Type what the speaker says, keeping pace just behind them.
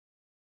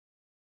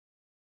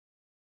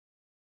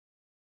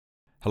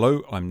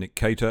Hello, I'm Nick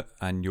Cater,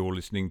 and you're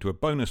listening to a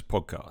bonus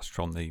podcast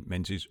from the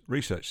Menzies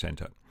Research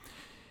Centre.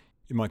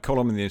 In my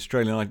column in The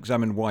Australian, I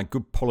examine why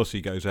good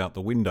policy goes out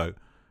the window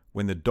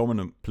when the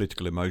dominant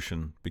political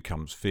emotion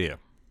becomes fear.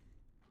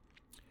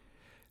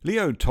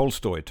 Leo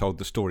Tolstoy told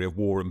the story of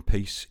war and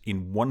peace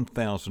in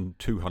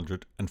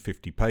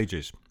 1,250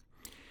 pages.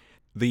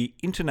 The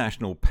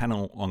International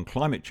Panel on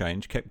Climate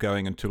Change kept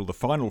going until the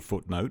final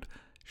footnote,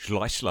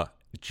 Schleisler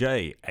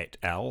J. et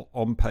al.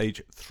 On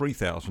page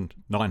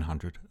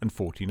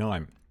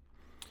 3,949.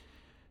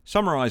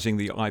 Summarising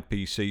the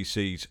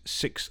IPCC's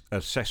sixth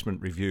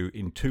assessment review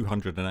in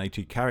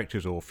 280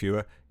 characters or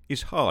fewer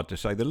is hard to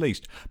say the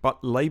least,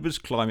 but Labour's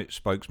climate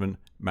spokesman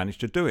managed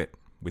to do it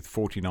with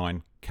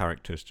 49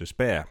 characters to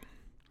spare.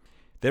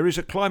 There is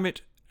a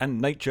climate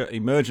and nature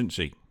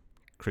emergency,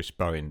 Chris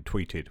Bowen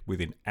tweeted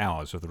within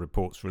hours of the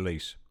report's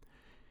release.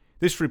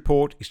 This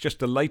report is just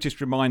the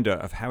latest reminder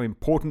of how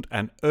important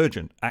and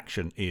urgent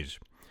action is.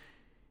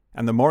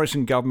 And the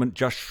Morrison government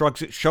just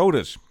shrugs its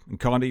shoulders and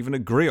can't even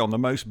agree on the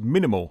most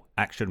minimal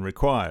action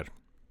required.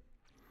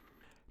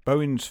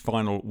 Bowen's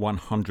final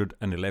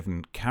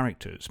 111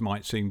 characters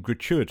might seem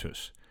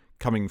gratuitous,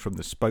 coming from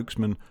the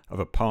spokesman of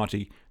a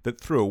party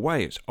that threw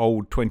away its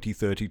old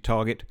 2030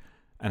 target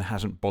and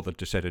hasn't bothered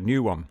to set a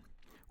new one,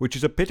 which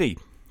is a pity,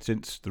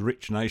 since the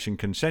rich nation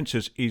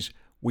consensus is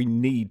we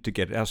need to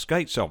get our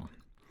skates on.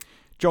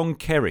 John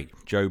Kerry,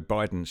 Joe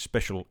Biden's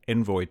special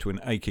envoy to an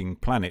aching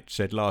planet,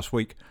 said last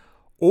week,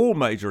 all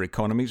major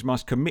economies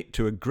must commit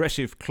to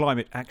aggressive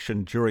climate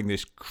action during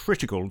this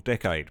critical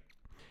decade.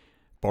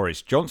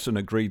 Boris Johnson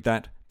agreed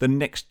that the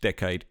next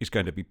decade is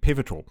going to be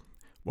pivotal,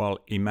 while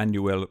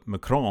Emmanuel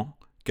Macron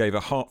gave a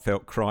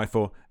heartfelt cry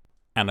for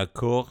un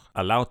accord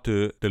à la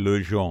hauteur de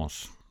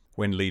l'urgence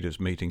when leaders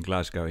meet in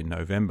Glasgow in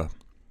November.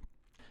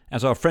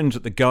 As our friends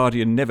at The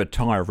Guardian never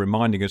tire of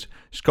reminding us,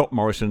 Scott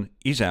Morrison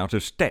is out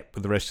of step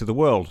with the rest of the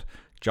world,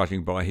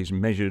 judging by his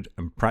measured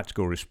and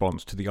practical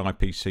response to the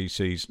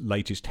IPCC's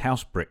latest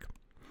house brick.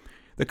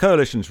 The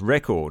Coalition's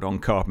record on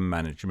carbon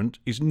management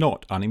is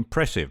not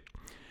unimpressive.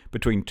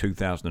 Between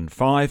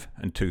 2005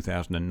 and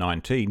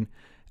 2019,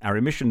 our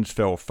emissions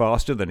fell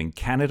faster than in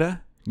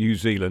Canada, New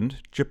Zealand,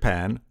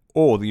 Japan,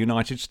 or the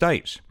United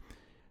States.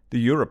 The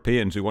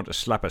Europeans who want to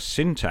slap a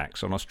sin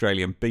tax on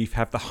Australian beef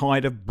have the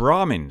hide of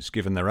Brahmins,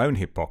 given their own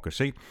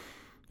hypocrisy.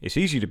 It's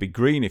easy to be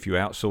green if you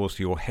outsource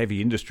your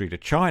heavy industry to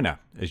China,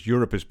 as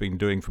Europe has been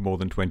doing for more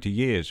than 20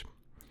 years.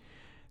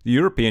 The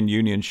European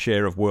Union's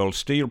share of world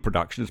steel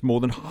production has more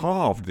than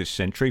halved this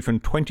century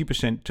from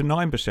 20% to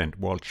 9%,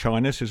 while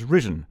China's has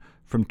risen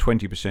from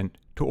 20%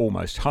 to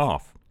almost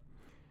half.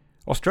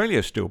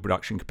 Australia's steel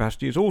production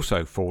capacity has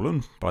also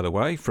fallen, by the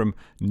way, from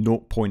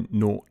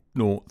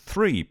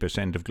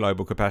 0.003% of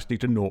global capacity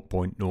to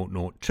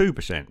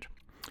 0.002%.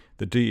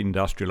 The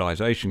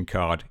deindustrialisation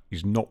card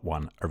is not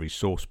one a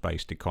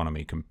resource-based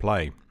economy can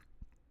play.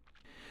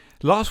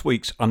 Last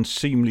week's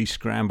unseemly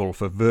scramble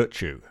for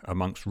virtue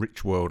amongst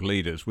rich world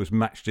leaders was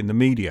matched in the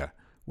media,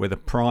 where the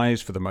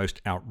prize for the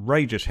most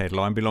outrageous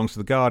headline belongs to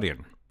The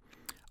Guardian.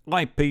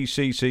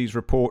 IPCC's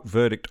report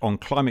verdict on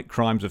climate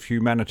crimes of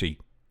humanity,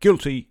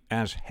 guilty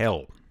as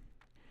hell.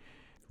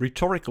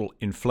 Rhetorical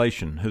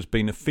inflation has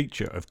been a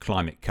feature of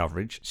climate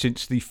coverage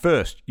since the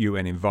first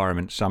UN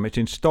Environment Summit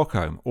in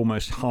Stockholm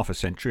almost half a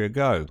century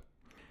ago.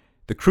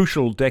 The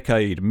crucial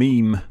decade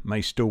meme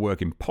may still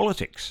work in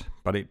politics,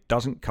 but it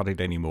doesn't cut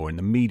it anymore in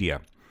the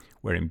media,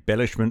 where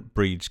embellishment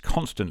breeds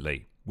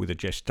constantly, with a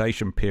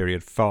gestation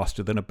period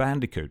faster than a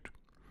bandicoot.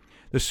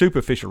 The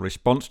superficial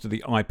response to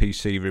the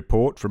IPCC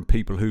report from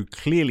people who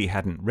clearly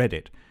hadn't read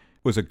it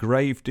was a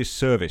grave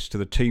disservice to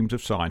the teams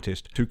of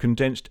scientists who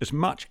condensed as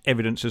much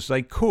evidence as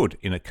they could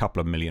in a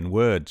couple of million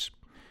words.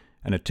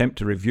 An attempt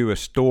to review a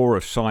store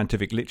of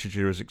scientific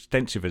literature as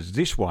extensive as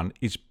this one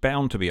is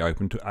bound to be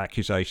open to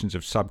accusations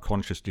of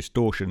subconscious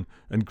distortion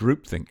and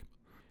groupthink.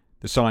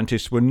 The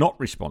scientists were not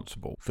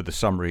responsible for the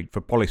summary for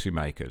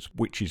policymakers,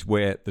 which is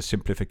where the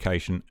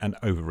simplification and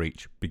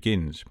overreach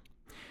begins.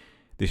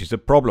 This is a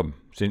problem,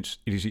 since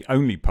it is the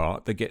only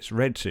part that gets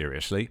read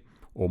seriously,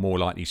 or more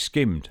likely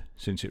skimmed,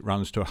 since it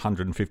runs to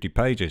 150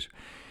 pages.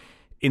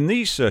 In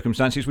these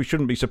circumstances, we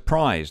shouldn't be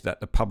surprised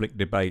that the public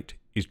debate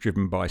is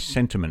driven by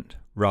sentiment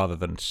rather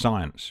than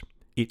science.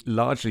 It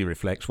largely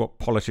reflects what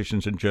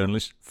politicians and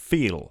journalists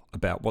feel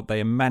about what they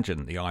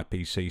imagine the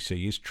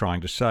IPCC is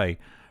trying to say,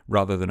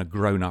 rather than a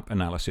grown-up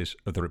analysis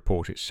of the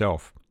report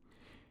itself.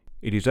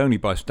 It is only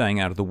by staying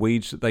out of the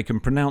weeds that they can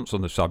pronounce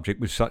on the subject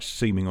with such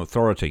seeming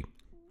authority.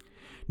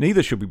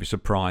 Neither should we be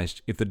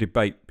surprised if the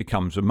debate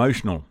becomes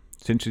emotional,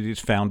 since it is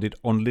founded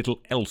on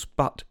little else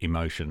but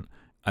emotion,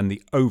 and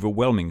the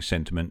overwhelming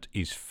sentiment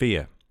is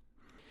fear.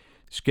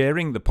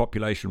 Scaring the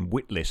population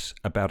witless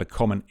about a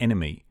common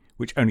enemy,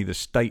 which only the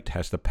state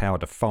has the power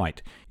to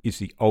fight, is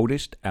the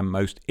oldest and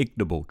most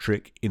ignoble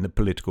trick in the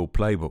political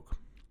playbook.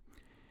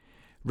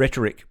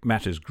 Rhetoric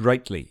matters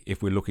greatly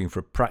if we're looking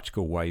for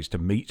practical ways to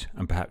meet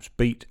and perhaps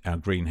beat our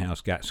greenhouse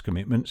gas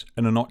commitments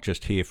and are not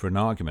just here for an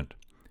argument.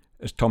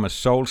 As Thomas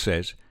Sowell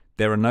says,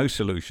 there are no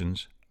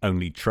solutions,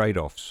 only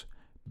trade-offs.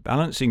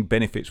 Balancing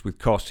benefits with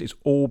costs is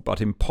all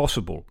but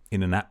impossible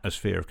in an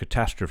atmosphere of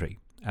catastrophe,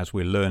 as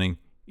we're learning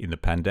in the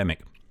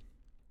pandemic.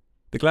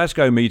 The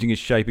Glasgow meeting is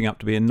shaping up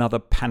to be another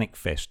panic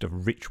fest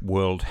of rich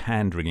world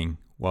hand-wringing,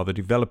 while the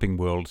developing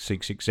world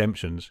seeks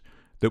exemptions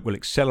that will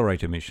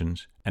accelerate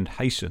emissions and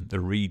hasten the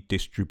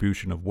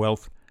redistribution of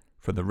wealth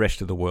from the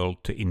rest of the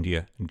world to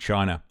India and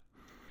China.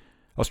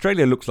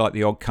 Australia looks like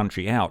the odd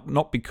country out,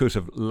 not because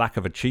of lack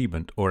of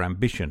achievement or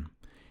ambition.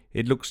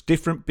 It looks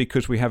different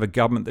because we have a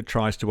government that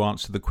tries to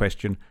answer the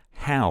question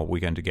how we're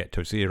going to get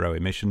to zero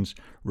emissions,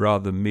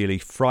 rather than merely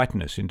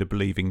frighten us into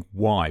believing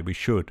why we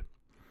should.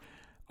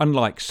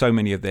 Unlike so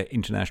many of their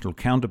international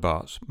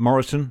counterparts,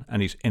 Morrison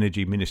and his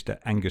Energy Minister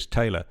Angus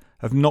Taylor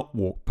have not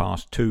walked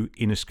past two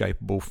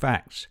inescapable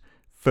facts.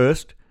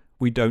 First,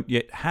 we don't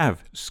yet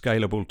have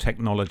scalable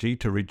technology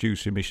to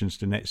reduce emissions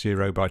to net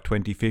zero by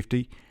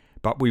 2050,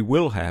 but we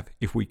will have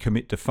if we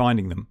commit to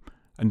finding them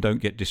and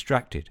don't get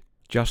distracted,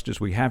 just as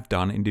we have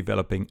done in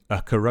developing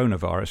a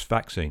coronavirus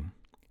vaccine.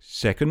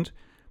 Second,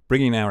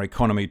 bringing our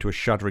economy to a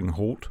shuddering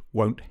halt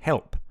won't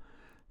help.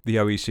 The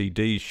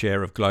OECD's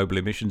share of global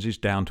emissions is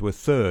down to a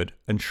third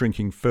and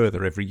shrinking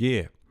further every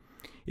year.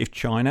 If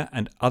China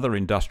and other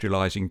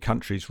industrialising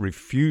countries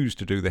refuse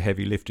to do the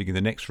heavy lifting in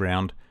the next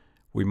round,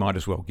 we might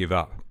as well give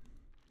up.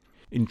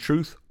 In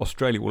truth,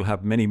 Australia will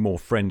have many more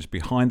friends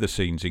behind the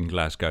scenes in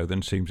Glasgow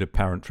than seems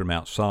apparent from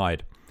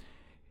outside.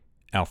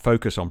 Our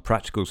focus on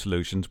practical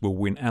solutions will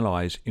win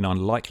allies in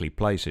unlikely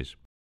places.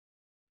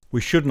 We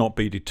should not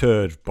be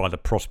deterred by the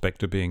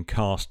prospect of being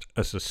cast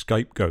as a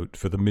scapegoat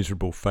for the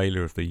miserable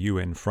failure of the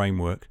UN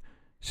framework,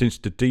 since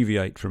to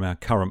deviate from our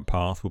current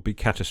path would be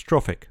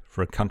catastrophic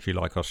for a country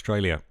like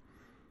Australia.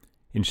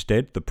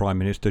 Instead, the Prime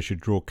Minister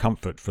should draw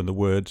comfort from the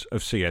words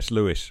of C.S.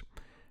 Lewis.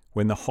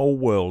 When the whole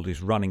world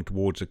is running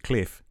towards a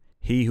cliff,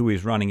 he who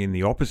is running in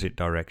the opposite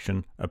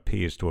direction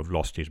appears to have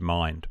lost his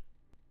mind.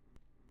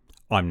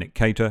 I'm Nick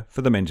Cater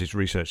for the Menzies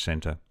Research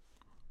Centre.